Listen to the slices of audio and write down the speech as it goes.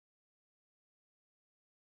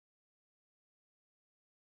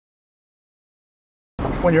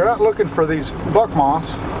when you're out looking for these buck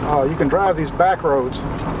moths, you can drive these back roads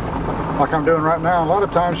like I'm doing right now. A lot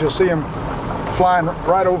of times you'll see them flying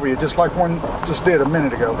right over you, just like one just did a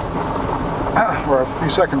minute ago or a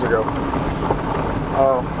few seconds ago.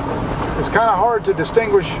 It's kind of hard to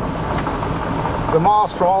distinguish the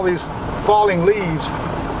moths from all these falling leaves,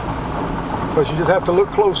 but you just have to look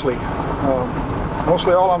closely.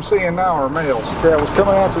 Mostly all I'm seeing now are males. Okay, I was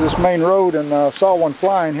coming out to this main road and saw one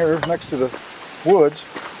flying here next to the woods,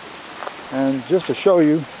 and just to show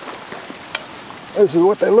you, this is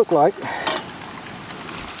what they look like.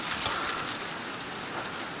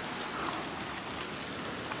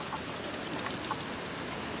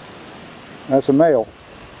 That's a male.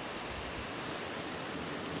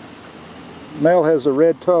 Male has a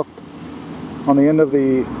red tuft on the end of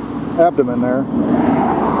the abdomen there.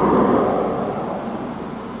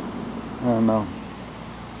 And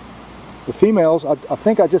the females, I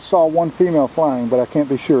think I just saw one female flying, but I can't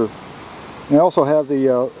be sure. They also have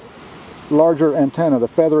the larger antenna, the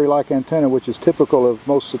feathery-like antenna, which is typical of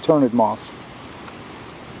most saturnid moths.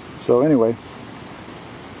 So anyway,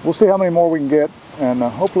 we'll see how many more we can get, and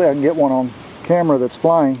hopefully I can get one on camera that's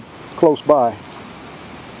flying close by.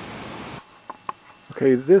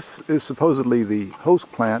 Okay, this is supposedly the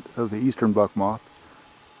host plant of the Eastern Buckmoth.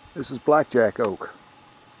 This is blackjack oak.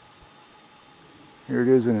 Here it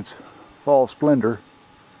is in its fall splendor.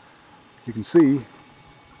 You can see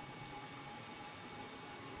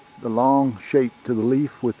the long shape to the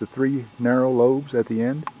leaf with the 3 narrow lobes at the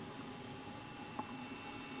end.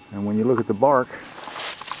 And when you look at the bark,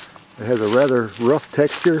 it has a rather rough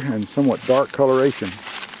texture and somewhat dark coloration.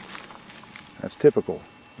 That's typical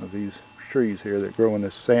of these trees here that grow in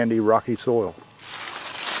this sandy, rocky soil.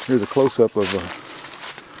 Here's a close-up of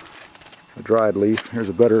a dried leaf. Here's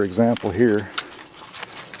a better example here.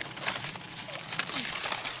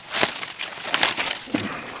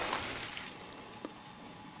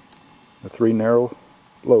 The 3 narrow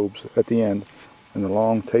lobes at the end and the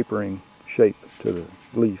long tapering shape to the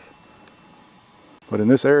leaf. But in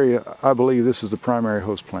this area, I believe this is the primary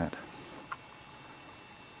host plant.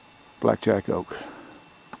 Blackjack oak.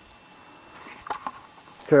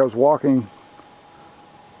 Okay, I was walking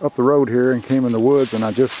up the road here and came in the woods, and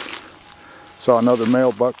I just saw another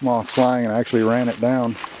male buck moth flying, and I actually ran it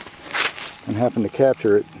down and happened to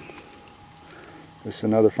capture it. This is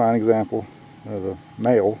another fine example of a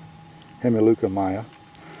male Hemileuca maia,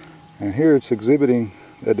 and here it's exhibiting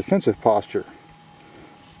a defensive posture,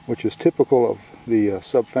 which is typical of the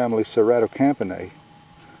subfamily Ceratocampinae,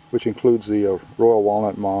 which includes the royal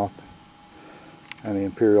walnut moth and the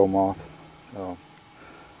imperial moth,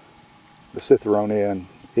 the Citheronia and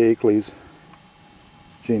Eacles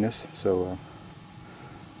genus. So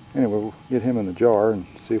anyway, we'll get him in the jar and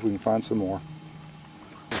see if we can find some more.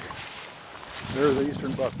 There's the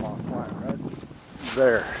Eastern Buckmoth flying right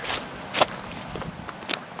there.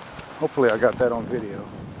 Hopefully I got that on video.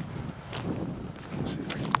 Let's see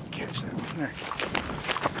if I can catch that one there.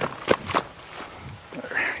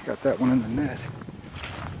 There, got that one in the net.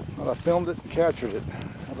 Well, I filmed it and captured it.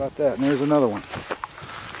 How about that? And there's another one.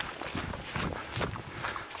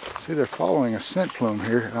 See, they're following a scent plume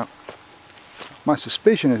here. My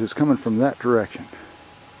suspicion is it's coming from that direction.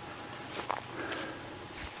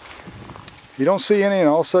 You don't see any, and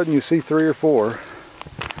all of a sudden you see 3 or 4,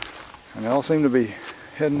 and they all seem to be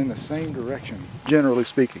heading in the same direction, generally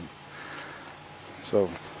speaking. So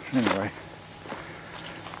anyway,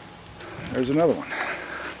 there's another one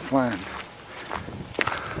flying,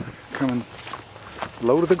 coming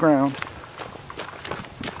low to the ground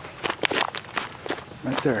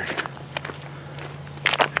right there.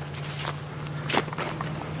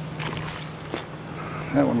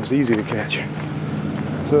 That one was easy to catch.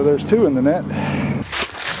 So there's 2 in the net.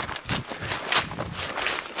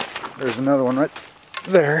 There's another one right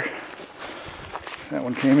there. That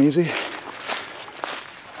one came easy.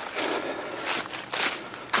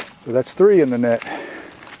 So that's 3 in the net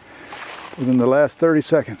within the last 30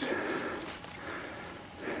 seconds.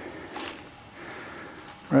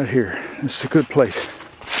 Right here. This is a good place.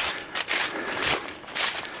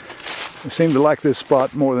 I seem to like this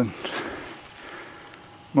spot more than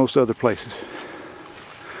most other places.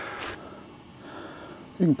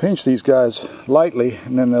 You can pinch these guys lightly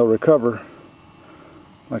and then they'll recover,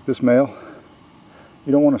 like this male.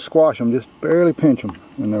 You don't want to squash them, just barely pinch them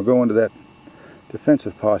and they'll go into that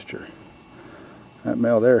defensive posture. That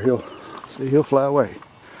male there, he'll fly away.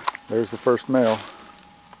 There's the first male,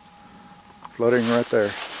 fluttering right there.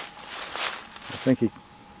 I think he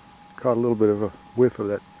caught a little bit of a whiff of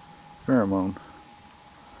that pheromone.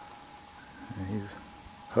 And he's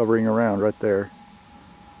hovering around right there.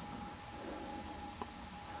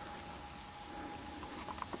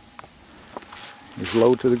 He's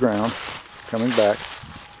low to the ground, coming back.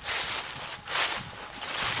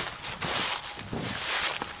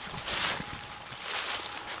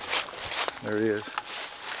 There he is.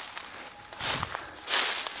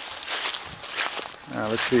 Now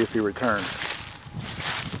let's see if he returns.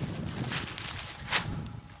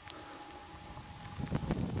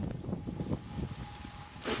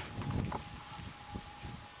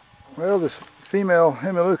 Well, this female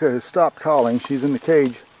Hemileuca has stopped calling. She's in the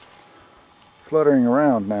cage, fluttering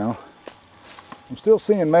around now. I'm still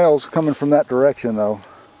seeing males coming from that direction though.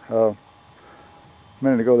 A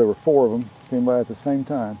minute ago there were 4 of them, came by at the same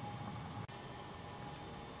time.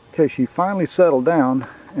 Okay, she finally settled down,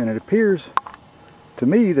 and it appears to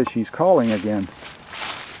me that she's calling again.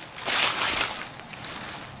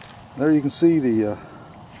 There you can see the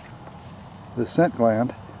scent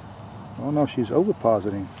gland. Oh no, she's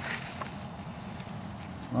ovipositing.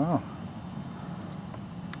 Wow.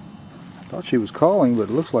 I thought she was calling, but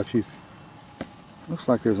it looks like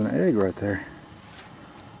there's an egg right there.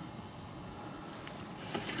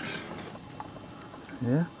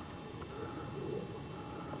 Yeah.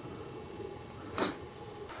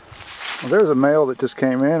 Well, there's a male that just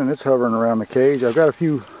came in and it's hovering around the cage. I've got a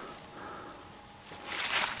few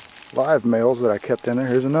live males that I kept in there.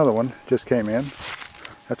 Here's another one, just came in.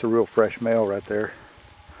 That's a real fresh male right there.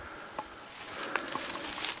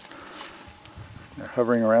 They're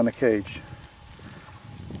hovering around the cage.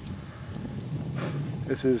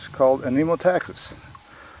 This is called anemotaxis.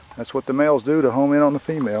 That's what the males do to home in on the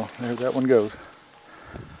female. There that one goes.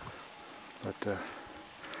 But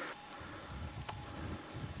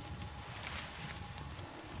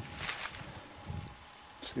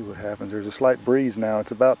see what happens. There's a slight breeze now.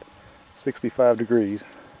 It's about 65 degrees.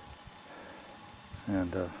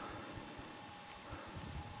 And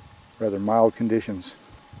rather mild conditions.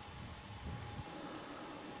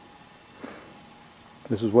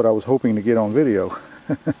 This is what I was hoping to get on video.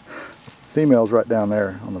 Female's right down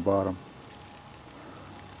there on the bottom.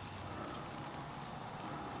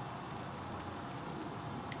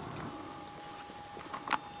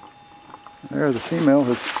 There, the female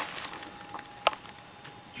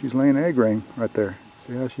she's laying an egg ring right there.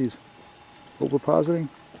 See how she's ovipositing?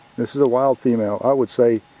 This is a wild female. I would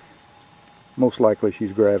say most likely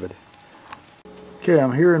she's gravid. Okay,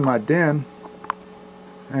 I'm here in my den,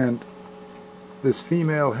 and this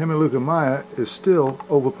female Hemileuca maia is still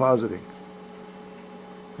ovipositing.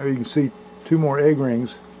 There you can see 2 more egg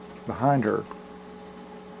rings behind her.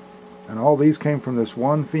 And all these came from this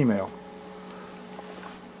one female.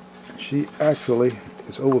 She actually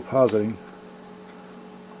is ovipositing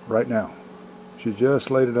right now. She just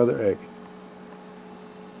laid another egg.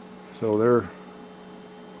 So there are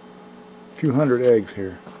a few hundred eggs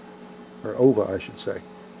here, or ova I should say.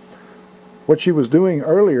 What she was doing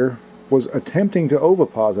earlier was attempting to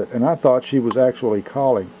oviposit, and I thought she was actually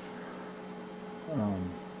calling.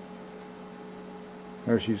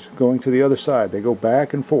 There she's going to the other side. They go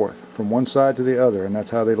back and forth from one side to the other, and that's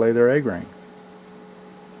how they lay their egg ring.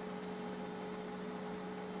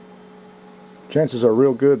 Chances are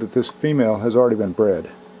real good that this female has already been bred.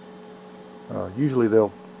 Usually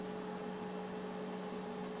they'll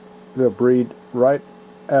breed right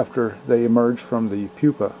after they emerge from the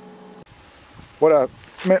pupa. What I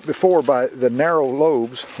meant before by the narrow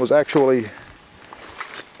lobes was actually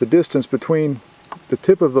the distance between the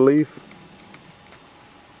tip of the leaf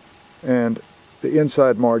and the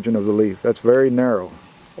inside margin of the leaf. That's very narrow,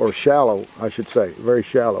 or shallow I should say, very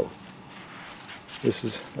shallow. This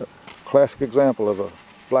is a classic example of a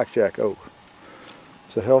blackjack oak.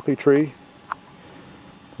 It's a healthy tree.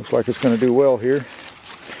 Looks like it's going to do well here.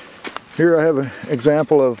 Here I have an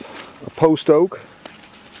example of a post oak.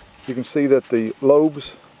 You can see that the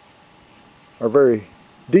lobes are very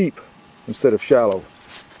deep instead of shallow.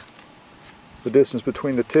 The distance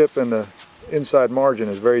between the tip and the inside margin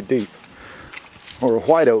is very deep. Or a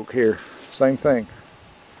white oak here, same thing.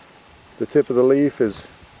 The tip of the leaf is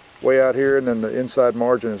way out here, and then the inside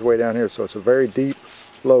margin is way down here, so it's a very deep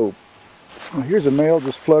lobe. Well, here's a male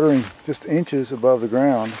just fluttering just inches above the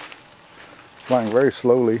ground, flying very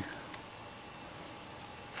slowly.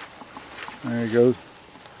 There he goes.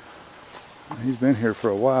 He's been here for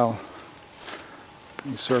a while.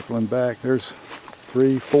 He's circling back. There's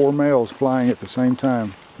 3, 4 males flying at the same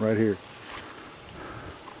time right here.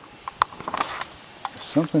 There's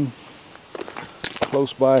something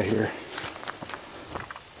close by here.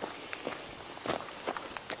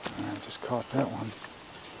 I just caught that one.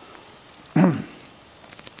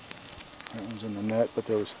 That one's in the net, but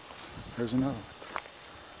there's another one.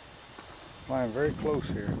 Flying very close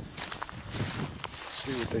here. Let's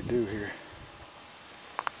see what they do here.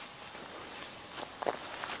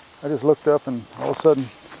 I just looked up and all of a sudden,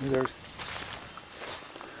 there's...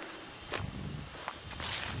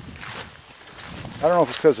 I don't know if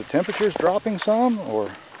it's because the temperature's dropping some or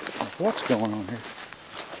what's going on here.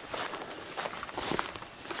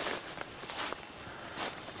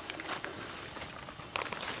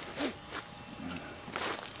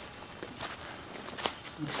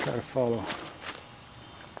 Let's try to follow.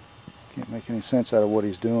 Can't make any sense out of what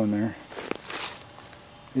he's doing there.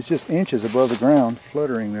 It's just inches above the ground,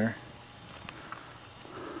 fluttering there.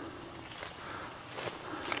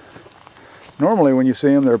 Normally when you see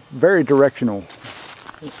them, they're very directional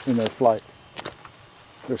in their flight.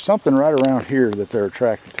 There's something right around here that they're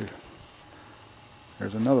attracted to.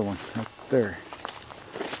 There's another one up there.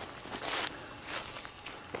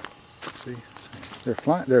 See? They're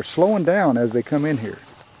flying, they're slowing down as they come in here.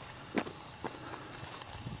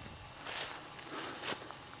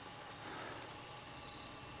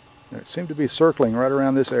 They seem to be circling right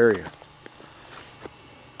around this area.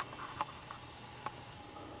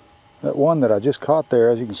 That one that I just caught there,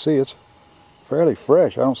 as you can see, it's fairly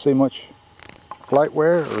fresh. I don't see much flight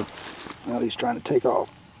wear, or now he's trying to take off.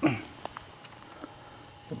 Give him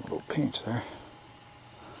a little pinch there.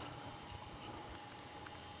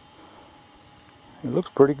 It looks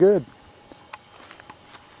pretty good.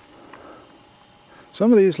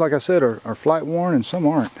 Some of these, like I said, are flight worn and some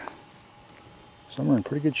aren't. Some are in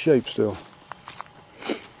pretty good shape still.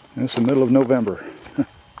 And it's the middle of November.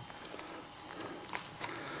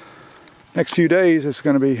 Next few days it's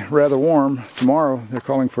going to be rather warm. Tomorrow they're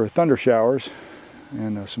calling for thunder showers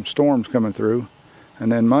and some storms coming through. And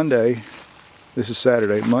then Monday, this is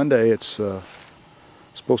Saturday, Monday it's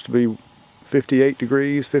supposed to be 58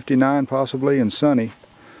 degrees, 59 possibly, and sunny.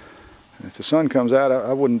 And if the sun comes out,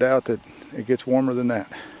 I wouldn't doubt that it gets warmer than that.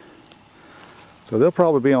 So they'll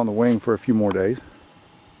probably be on the wing for a few more days.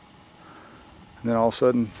 And then all of a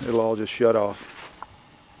sudden, it'll all just shut off.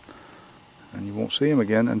 And you won't see them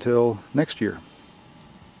again until next year.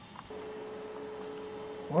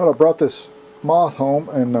 Well, I brought this moth home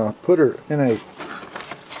and put her in a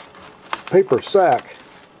paper sack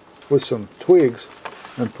with some twigs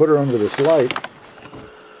and put her under this light.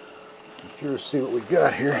 I'm curious to see what we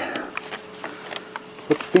got here.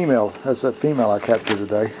 Put the female, that's that female I captured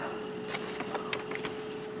today.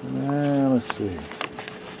 Let's see.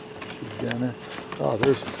 She's down there. Oh,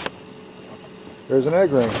 there's an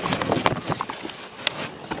egg ring.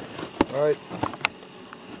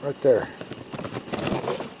 Right there.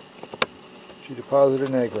 She deposited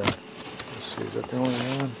an egg ring. Let's see, is that the only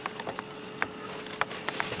one?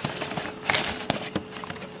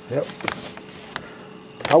 Yep.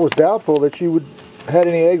 I was doubtful that she would had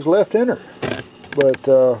any eggs left in her, but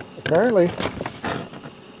apparently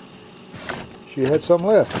she had some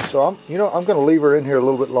left. So I'm going to leave her in here a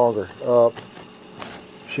little bit longer.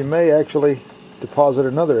 She may actually deposit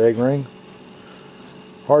another egg ring.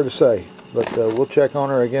 Hard to say, but we'll check on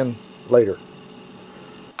her again later.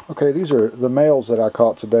 Okay, these are the males that I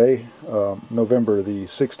caught today, November the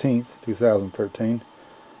 16th, 2013.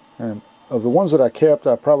 And of the ones that I kept,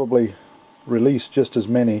 I probably released just as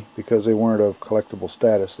many because they weren't of collectible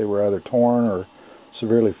status. They were either torn or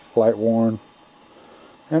severely flight worn.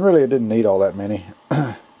 And really, I didn't need all that many.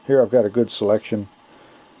 Here I've got a good selection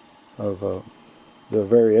of the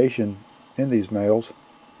variation in these males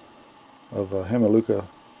of Hemileuca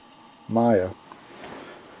maia.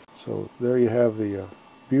 So there you have the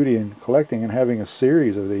beauty in collecting and having a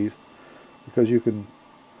series of these, because you can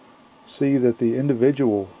see that the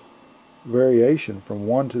individual variation from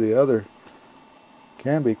one to the other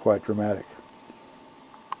can be quite dramatic.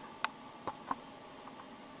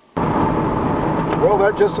 Well,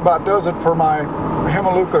 that just about does it for my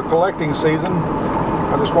Hemileuca collecting season.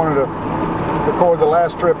 I just wanted to record the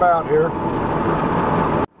last trip out here. And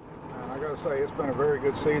I gotta say, it's been a very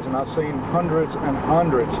good season. I've seen hundreds and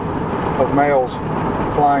hundreds of males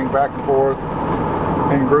flying back and forth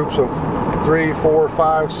in groups of 3, 4,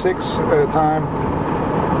 5, 6 at a time.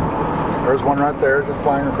 There's one right there just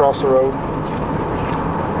flying across the road.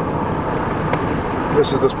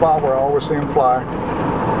 This is the spot where I always see them fly.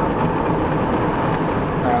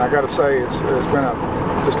 And I got to say, it's been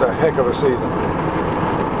just a heck of a season.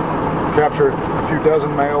 Captured a few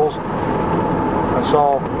dozen males and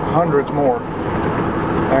saw hundreds more,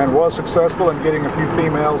 and was successful in getting a few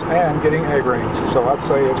females and getting egg rings. So I'd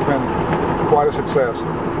say it's been quite a success.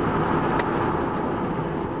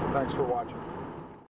 Thanks for watching.